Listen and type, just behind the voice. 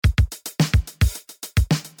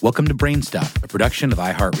Welcome to Brain Stuff, a production of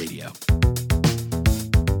iHeartRadio.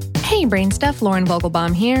 Hey, Brain Stuff, Lauren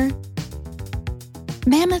Vogelbaum here.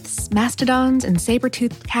 Mammoths, mastodons, and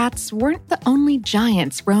saber-toothed cats weren't the only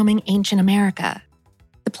giants roaming ancient America.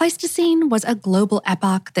 The Pleistocene was a global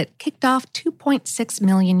epoch that kicked off 2.6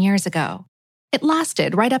 million years ago. It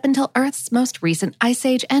lasted right up until Earth's most recent ice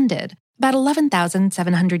age ended, about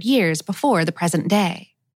 11,700 years before the present day.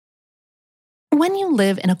 When you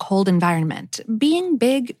live in a cold environment, being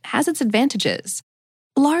big has its advantages.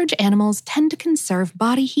 Large animals tend to conserve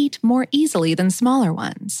body heat more easily than smaller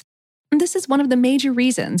ones. This is one of the major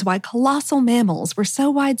reasons why colossal mammals were so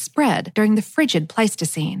widespread during the frigid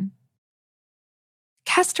Pleistocene.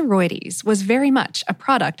 Castoroides was very much a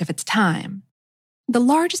product of its time. The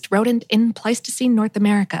largest rodent in Pleistocene North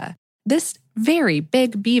America, this very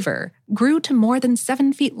big beaver grew to more than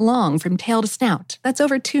 7 feet long from tail to snout. That's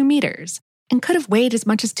over 2 meters. And could have weighed as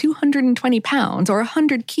much as 220 pounds or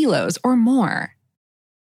 100 kilos or more.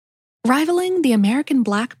 Rivaling the American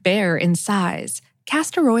black bear in size,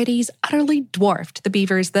 Castoroides utterly dwarfed the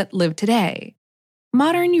beavers that live today.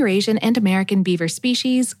 Modern Eurasian and American beaver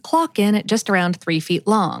species clock in at just around 3 feet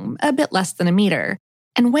long, a bit less than a meter,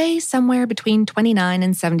 and weigh somewhere between 29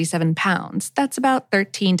 and 77 pounds. That's about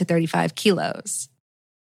 13 to 35 kilos.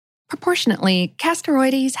 Proportionately,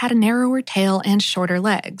 Castoroides had a narrower tail and shorter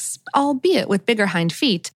legs, albeit with bigger hind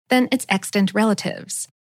feet than its extant relatives.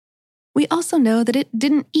 We also know that it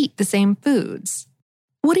didn't eat the same foods.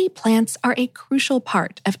 Woody plants are a crucial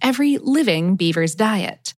part of every living beaver's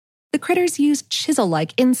diet. The critters use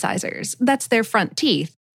chisel-like incisors, that's their front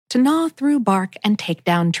teeth, to gnaw through bark and take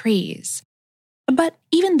down trees. But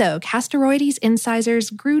even though Castoroides'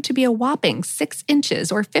 incisors grew to be a whopping 6 inches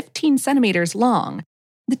or 15 centimeters long,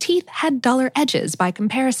 the teeth had duller edges by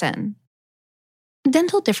comparison.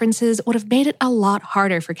 Dental differences would have made it a lot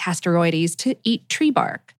harder for Castoroides to eat tree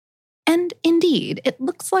bark. And indeed, it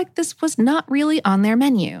looks like this was not really on their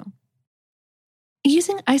menu.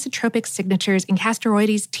 Using isotropic signatures in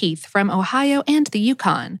Castoroides' teeth from Ohio and the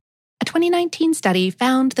Yukon, a 2019 study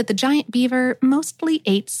found that the giant beaver mostly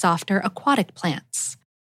ate softer aquatic plants.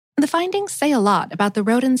 The findings say a lot about the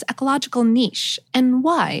rodent's ecological niche and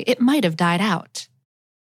why it might have died out.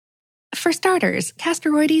 For starters,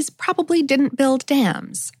 Castoroides probably didn't build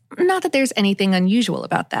dams. Not that there's anything unusual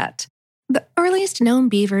about that. The earliest known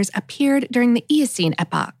beavers appeared during the Eocene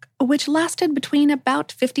epoch, which lasted between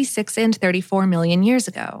about 56 and 34 million years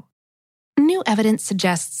ago. New evidence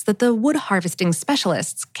suggests that the wood harvesting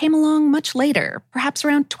specialists came along much later, perhaps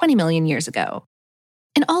around 20 million years ago.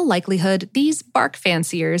 In all likelihood, these bark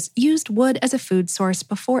fanciers used wood as a food source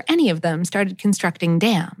before any of them started constructing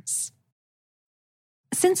dams.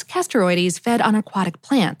 Since Castoroides fed on aquatic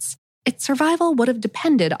plants, its survival would have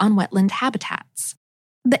depended on wetland habitats.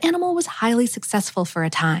 The animal was highly successful for a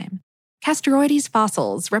time. Castoroides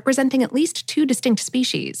fossils, representing at least 2 distinct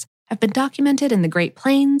species, have been documented in the Great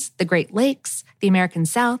Plains, the Great Lakes, the American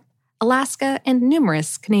South, Alaska, and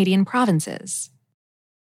numerous Canadian provinces.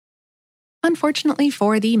 Unfortunately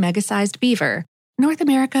for the mega-sized beaver, North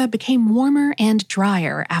America became warmer and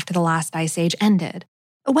drier after the last ice age ended.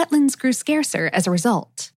 Wetlands grew scarcer as a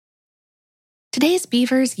result. Today's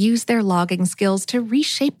beavers use their logging skills to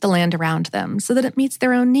reshape the land around them so that it meets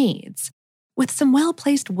their own needs. With some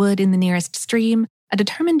well-placed wood in the nearest stream, a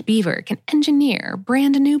determined beaver can engineer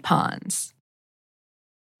brand new ponds.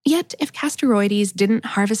 Yet, if Castoroides didn't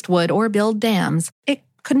harvest wood or build dams, it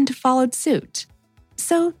couldn't have followed suit.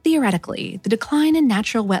 So, theoretically, the decline in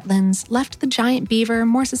natural wetlands left the giant beaver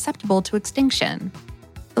more susceptible to extinction.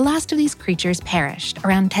 The last of these creatures perished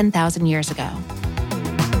around 10,000 years ago.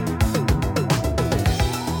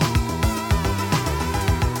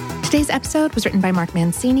 Today's episode was written by Mark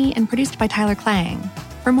Mancini and produced by Tyler Klang.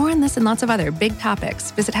 For more on this and lots of other big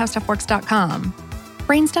topics, visit howstuffworks.com.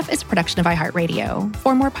 Brain Stuff is a production of iHeartRadio.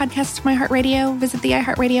 For more podcasts from iHeartRadio, visit the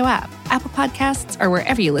iHeartRadio app, Apple Podcasts, or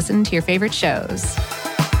wherever you listen to your favorite shows.